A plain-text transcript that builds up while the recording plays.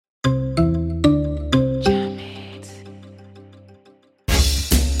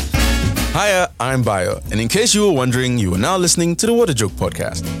Hiya, I'm Bayo, and in case you were wondering, you are now listening to the What a Joke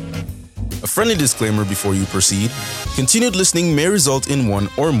podcast. A friendly disclaimer before you proceed: continued listening may result in one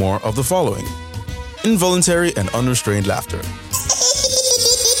or more of the following: involuntary and unrestrained laughter,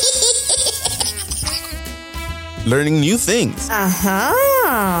 learning new things,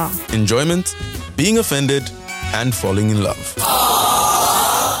 enjoyment, being offended, and falling in love.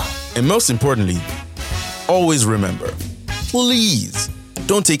 And most importantly, always remember, please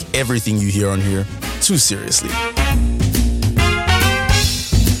don't take everything you hear on here too seriously.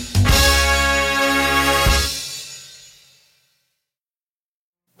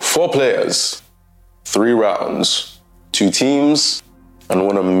 Four players, 3 rounds, 2 teams, and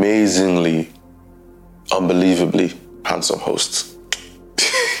one amazingly, unbelievably handsome host.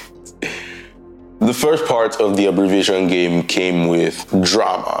 The first part of the abbreviation game came with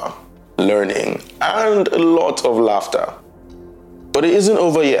drama, learning, and a lot of laughter. But it isn't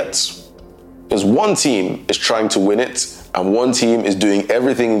over yet, because one team is trying to win it, and one team is doing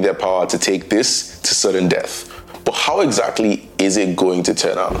everything in their power to take this to sudden death. But how exactly is it going to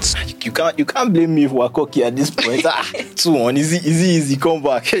turn out? You can't blame me for cocky at this point. 2-1, easy, come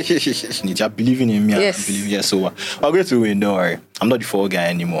back. You're believing in me. Yes. So I'm going to win, don't worry. I'm not the fall guy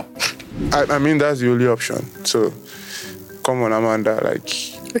anymore. I mean, that's the only option. So, come on, Amanda,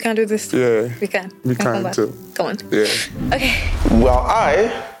 we can do this. Yeah. We can. We can come back. too. Come on. Yeah. Okay. Well,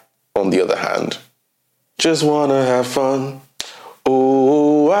 I, on the other hand, just want to have fun.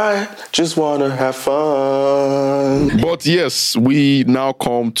 Oh, I just want to have fun. But yes, we now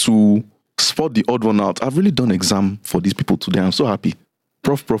come to spot the odd one out. I've really done exam for these people today. I'm so happy.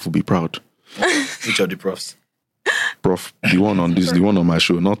 Prof will be proud. Which of the profs? Prof, the one on this, the one on my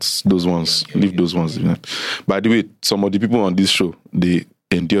show, not those ones. Okay. Leave those ones. By the way, some of the people on this show, they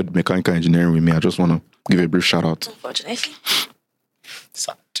endured mechanical engineering with me. I just want to give a brief shout out. Unfortunately.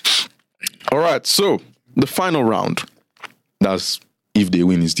 Sad. All right, so the final round. That's if they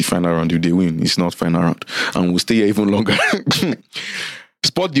win, it's the final round. If they win, it's not final round. And we'll stay here even longer.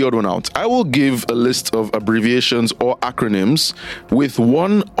 Spot the odd one out. I will give a list of abbreviations or acronyms with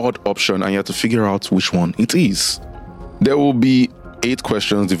one odd option, and you have to figure out which one it is. There will be 8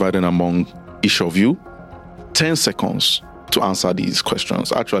 questions divided among each of you. 10 seconds to answer these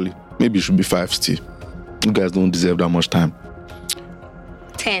questions. Actually, maybe it should be 5 still. You guys don't deserve that much time.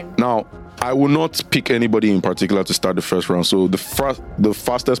 10. Now, I will not pick anybody in particular to start the first round. So the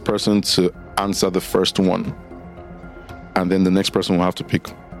fastest person to answer the first one, and then the next person will have to pick.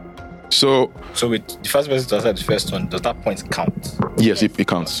 So with the first person to answer the first one, does that point count? yes, it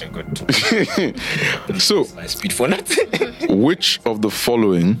counts. Okay, good. So My speed for nothing. which of the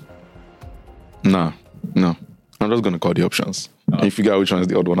following? No. I'm just going to call the options. And you figure out which one is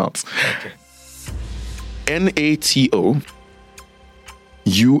the odd one out. Okay. NATO,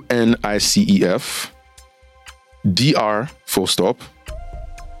 UNICEF, DR full stop,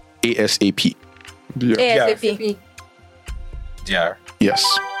 ASAP. DR. ASAP. DR. Yes,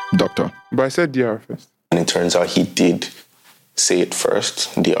 doctor. But I said DR first. And it turns out he did say it first,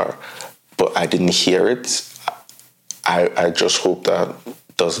 DR, but I didn't hear it. I just hope that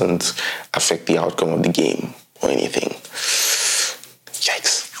doesn't affect the outcome of the game or anything.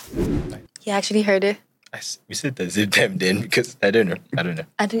 Yikes. You actually heard it. We said the same time then because I don't know.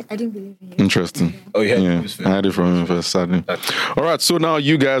 I didn't believe you. Interesting. Oh, yeah. I had it from him first. Sadly. Okay. All right, so now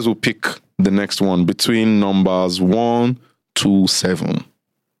you guys will pick the next one between numbers 1 to 7.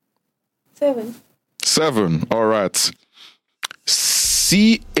 7. 7. All right.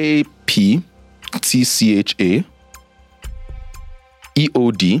 CAP, TCHA,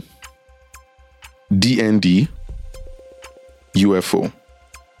 EOD, DND, UFO.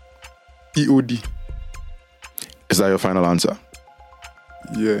 EOD. Is that your final answer?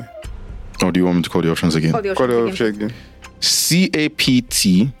 Yeah. Or do you want me to call the options again? Call the Call the options option again.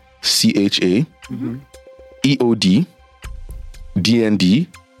 CAPT, CHA, EOD, DND,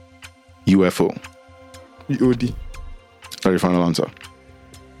 UFO. EOD. That's your final answer.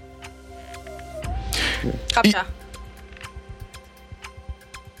 Capture.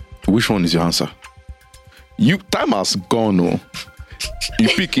 Which one is your answer? Time has gone, oh. You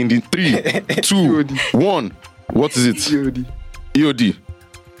pick in the 3, 2, 1. What is it? EOD. EOD.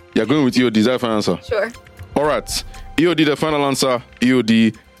 You're going with EOD. Is that your final answer? Sure. All right. EOD, the final answer.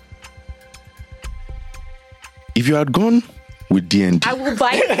 EOD. If you had gone with DND, I will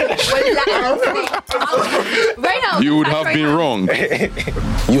buy it. Right now. you would have been wrong.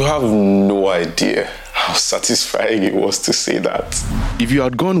 You have no idea how satisfying it was to say that. If you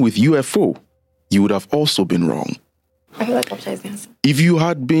had gone with UFO, you would have also been wrong. I feel like Capture is the answer. If you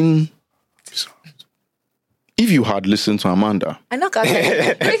had been if you had listened to Amanda I know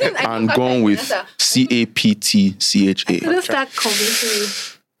captcha. and gone with CAPTCHA, Couldn't start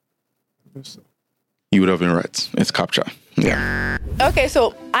convincing me. you would have been right. It's capture. Yeah. Okay,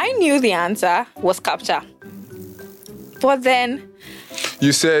 so I knew the answer was capture. But then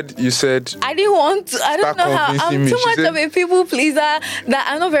You said. I didn't want to, I don't Start know how, convincing I'm me. too She much said- of a people pleaser that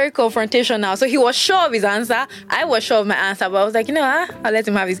I'm not very confrontational. So he was sure of his answer. I was sure of my answer, but I was like, I'll let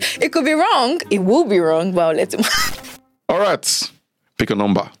him have his. It could be wrong. It will be wrong, but I'll let him. All right. Pick a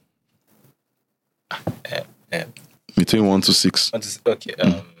number between 1 to 6. Okay,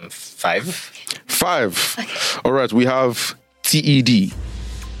 5. 5. All right. We have TED,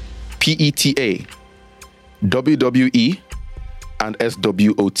 PETA, WWE, and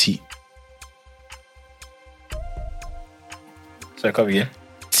SWOT. Sorry, come again.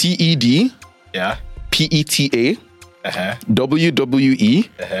 TED, Yeah. PETA, Uh-huh. WWE,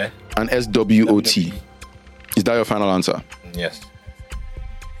 Uh-huh. and SWOT. Is that your final answer? Yes.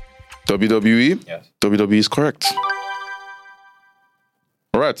 WWE? Yes. WWE is correct.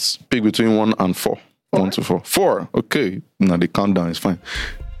 All right. Pick between 1 and 4. 1 to 4. 4. Okay. Now the countdown is fine.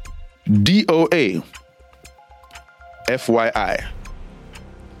 DOA, FYI,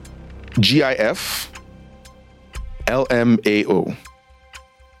 GIF, LMAO.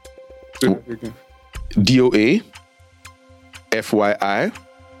 DOA, FYI,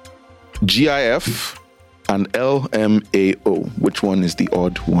 GIF, and LMAO. Which one is the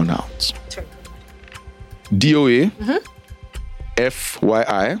odd one out? DOA,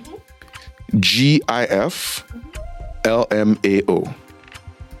 FYI, GIF, LMAO.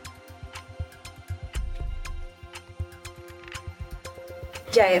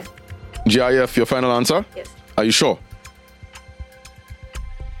 GIF. GIF, your final answer? Yes. Are you sure?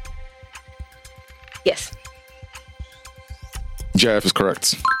 Yes. GIF is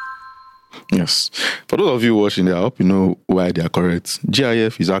correct. Yes. For those of you watching there, I hope you know why they are correct.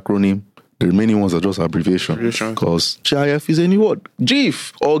 GIF is acronym. The remaining ones are just abbreviation. Because GIF is a new word.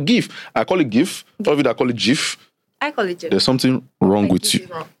 GIF or GIF. I call it GIF. Some of you that call it GIF. I call it GIF. There's something wrong with you.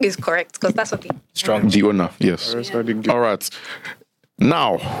 It's correct, because that's okay. Strong. The owner, yes. All right.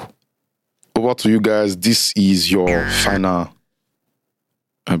 Now, over to you guys. This is your final.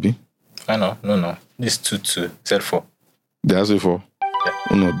 Abby? I know. No. This 2-2. Said 4. There's a 4. Yeah.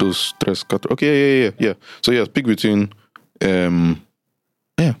 Oh no, those tres. Okay, yeah. So yes, pick between. Yeah,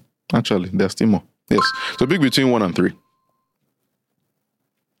 actually, there's still more. Yes. So pick between 1 and 3.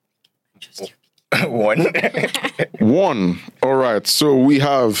 1. 1. All right. So we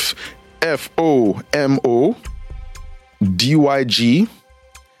have FOMO, DYG,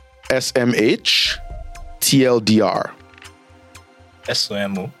 SMH, TLDR.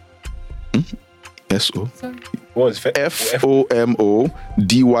 SOMO. SO. What was it? FOMO,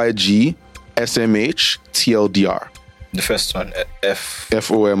 DYG, SMH, TLDR. The first one.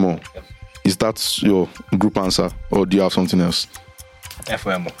 FOMO. Is that your group answer, or do you have something else?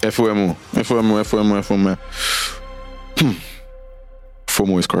 FOMO. FOMO.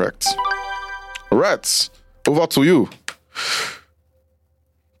 FOMO is correct. All right. Over to you.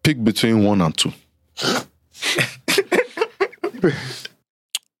 Pick between 1 and 2.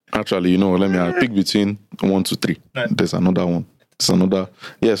 Actually, let me pick between 1 to 3. There's another one.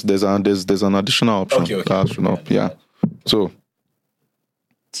 Yes, there's an additional option. Okay. Yeah. So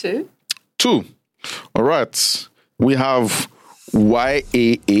 2. 2. All right. We have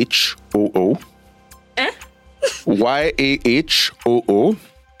YAHOO. YAHOO.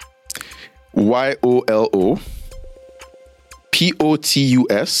 YOLO.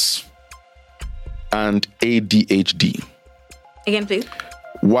 POTUS. And ADHD. Again, please.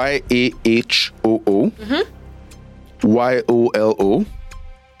 YAHOO. YOLO.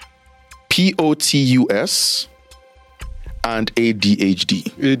 POTUS. And ADHD.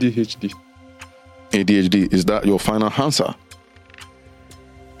 ADHD. Is that your final answer?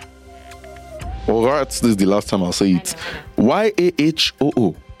 All right, this is the last time I'll say it.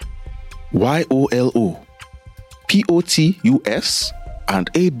 YAHOO. YOLO. POTUS.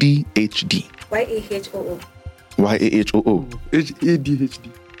 And ADHD. YAHOO. YAHOO. ADHD.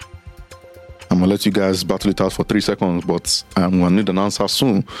 I'm going to let you guys battle it out for 3 seconds, but I'm going to need an answer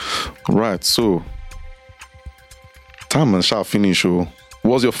soon. Right, so time and shall finish.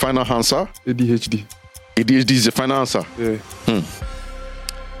 What's your final answer? ADHD. ADHD is your final answer. Yeah.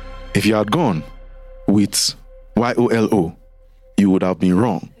 If you had gone with YOLO, you would have been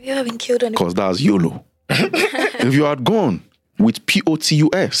wrong. You haven't killed anyone. Because that's YOLO. If you had gone with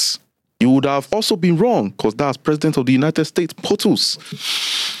POTUS, you would have also been wrong, because that's President of the United States, POTUS.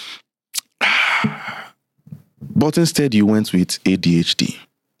 But instead, you went with ADHD.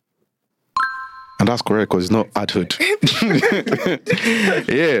 And that's correct because it's not adhood.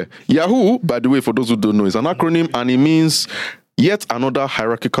 Yeah. Yahoo, by the way, for those who don't know, is an acronym and it means yet another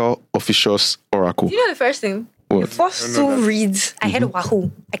hierarchical officious oracle. You know the first thing? What? First two reads, I heard Wahoo.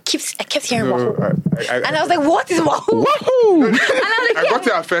 I kept hearing Wahoo. And I was like, what is Wahoo? Wahoo! And I was like, I got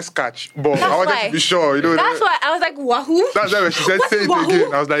it at first catch, but I wanted why. to be sure. You know, that's why I was like, Wahoo? that's why when she said, What say is it Wahoo?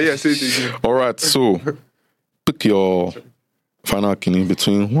 again. I was like, yeah, say it again. All right, so pick your final kidney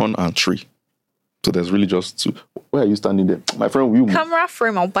between 1 and 3. So there's really just 2. Where are you standing there? My friend, will you move? Camera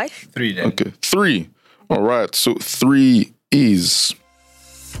frame, I'll buy. 3 then. Okay, 3. All right, so 3 is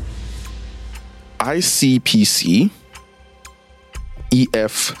ICPC,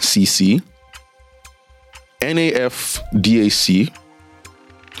 EFCC, NAFDAC,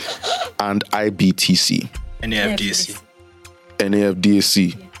 and IBTC. NAFDAC.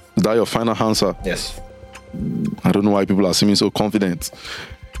 NAFDAC. Is that your final answer? Yes. I don't know why people are seeming so confident.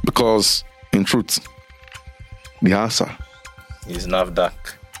 Because, in truth, the answer It's NAFDAC.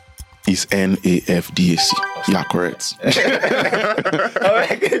 is NAFDAC. Yeah, correct.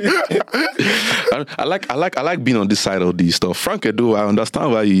 I like being on this side of this stuff. Frank Edo, I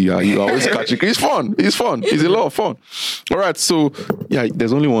understand why you always catch it. It's fun. It's a lot of fun. All right, so yeah,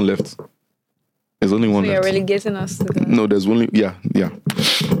 there's only one left. There's only one So you're left. really getting us to the... No, there's only yeah. You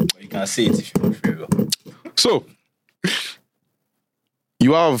can say it if you want favor. So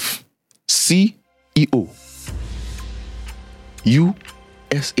you have CEO,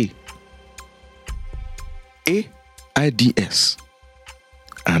 USA, AIDS,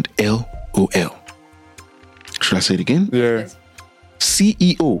 and LOL. Should I say it again? Yeah.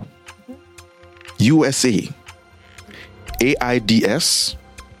 CEO, USA, AIDS,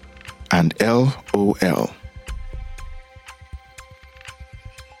 and LOL.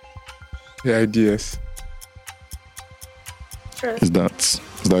 Yeah, ideas. Is that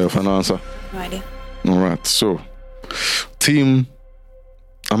your final answer? No idea. All right. So, Team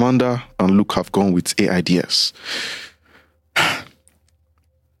Amanda and Luke have gone with AIDS.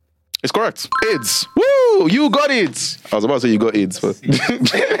 It's correct. AIDS. Woo! You got it. I was about to say you got AIDS, but You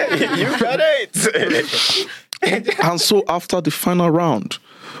got it. and so after the final round,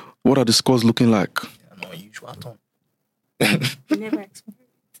 what are the scores looking like? No usual tone. Never expect.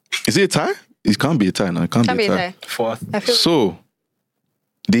 Is it a tie? It can't be a tie now. It can't be a tie. Fourth. I feel So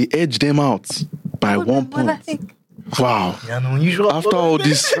they edged them out by 1 what I point. think. Wow. Yeah, no usual. After all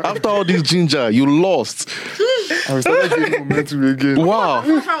this ginger, you lost. I started getting momentum again. Wow.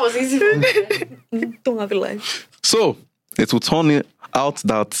 My friend was easy for me. Don't have a life. So it will turn out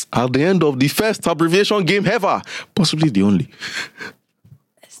that at the end of the first abbreviation game ever, possibly the only,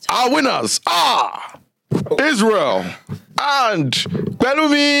 our winners are Israel and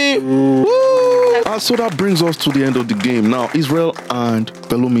Pelumi. Woo! And so that brings us to the end of the game. Now, Israel and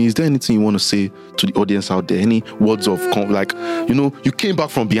Pelumi, is there anything you want to say to the audience out there? Any words of you came back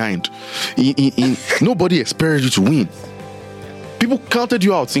from behind. Nobody expected you to win. People counted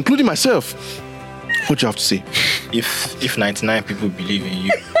you out, including myself. What do you have to say? If 99 people believe in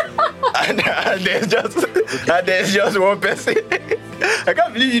you, and there's just one person, I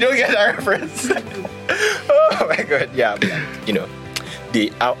can't believe you don't get that reference. Oh my god, yeah,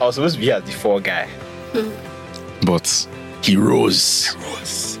 I was supposed to be as the 4 guy. But he rose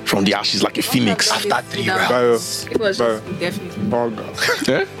from the ashes like a phoenix. After 3 Bio. rounds. It was Bio. just definitely. Hunger.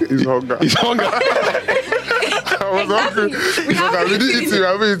 Eh? It's hunger. He's hungry. I was hungry. It's hunger. We didn't eat it.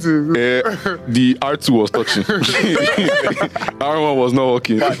 I'm eating. The R2 was touching. R1 was not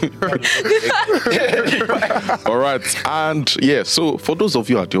working. All right. And yeah, so for those of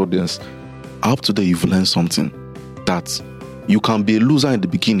you at the audience, I hope today you've learned something that you can be a loser in the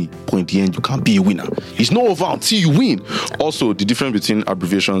beginning, but in the end, you can be a winner. It's not over until you win. Also, the difference between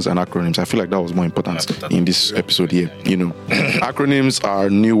abbreviations and acronyms, I feel like that was more important in this episode here. Acronyms are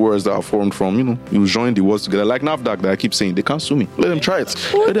new words that are formed from, you join the words together. Like NAFDAC that I keep saying, they can't sue me. Let them try it.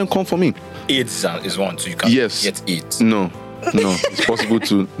 Let them come for me. AIDS is one, so you can Yes. get it. No, it's possible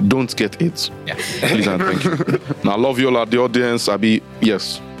to don't get it. Yeah. Please and thank you. Now, I love you all at the audience.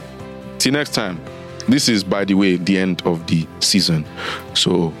 Yes. Till next time. This is, by the way, the end of the season.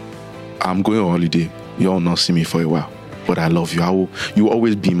 So I'm going on holiday. You all not see me for a while. But I love you. You will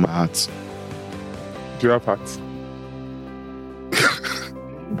always be in my heart. Do you have heart?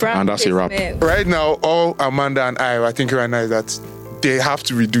 And that's a wrap. Right now, all Amanda and I think right now is that they have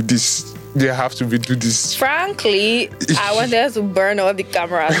to redo this. They have to redo this. Frankly, I wanted us to burn all the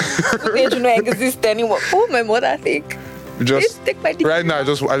cameras. They do not exist anymore. Oh, my mother, think. Just Take my right now, I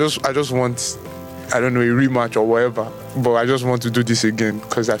just want, I don't know, a rematch or whatever. But I just want to do this again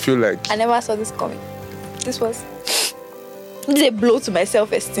because I feel like I never saw this coming. This was This is a blow to my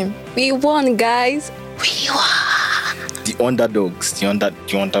self-esteem. We won, guys. We won. The underdogs. The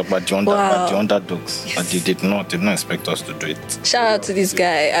underdogs. But they did not expect us to do it. Shout out to this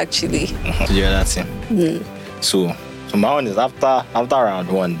guy, actually. Yeah, that's him. So my own is after round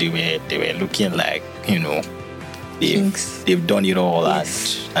one, they were looking like, you know, they've done it all,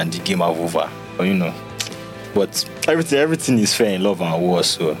 and the game have over. But, you know, but everything is fair in love and war.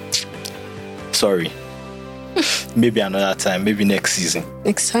 So sorry. Maybe another time. Maybe next season.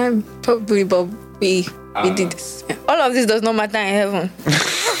 Next time, probably. But we did this. Yeah. All of this does not matter in heaven.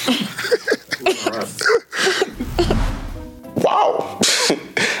 Wow.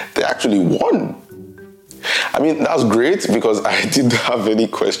 They actually won. I mean, that's great because I didn't have any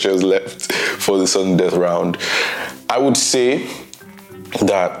questions left for the sudden death round. I would say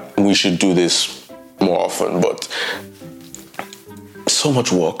that we should do this more often, but so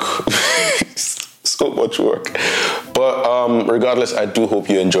much work. So much work. But regardless, I do hope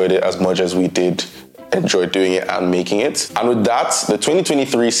you enjoyed it as much as we did enjoy doing it and making it. And with that, the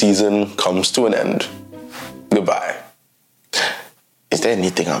 2023 season comes to an end. Goodbye. Is there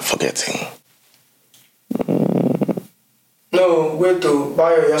anything I'm forgetting? No, wait though.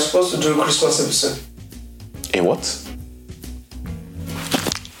 Bayo, you're supposed to do a Christmas episode. A what?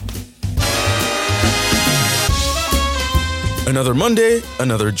 Another Monday,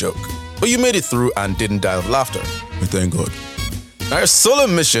 another joke. But you made it through and didn't die of laughter. We thank God. Now your solo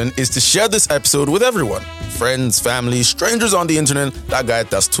mission is to share this episode with everyone. Friends, family, strangers on the internet, that guy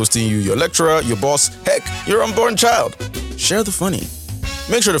that's toasting you, your lecturer, your boss, heck, your unborn child. Share the funny.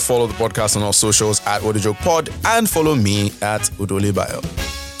 Make sure to follow the podcast on all socials at WhatAJokePod and follow me at UdoliBayo.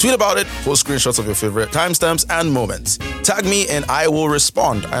 Tweet about it, post screenshots of your favorite timestamps and moments. Tag me and I will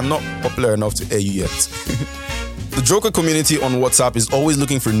respond. I'm not popular enough to air you yet. The Joker community on WhatsApp is always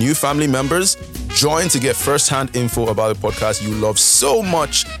looking for new family members. Join to get first-hand info about the podcast you love so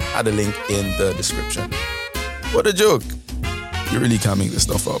much at the link in the description. What a joke. You really can't make this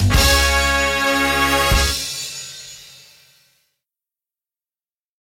stuff up.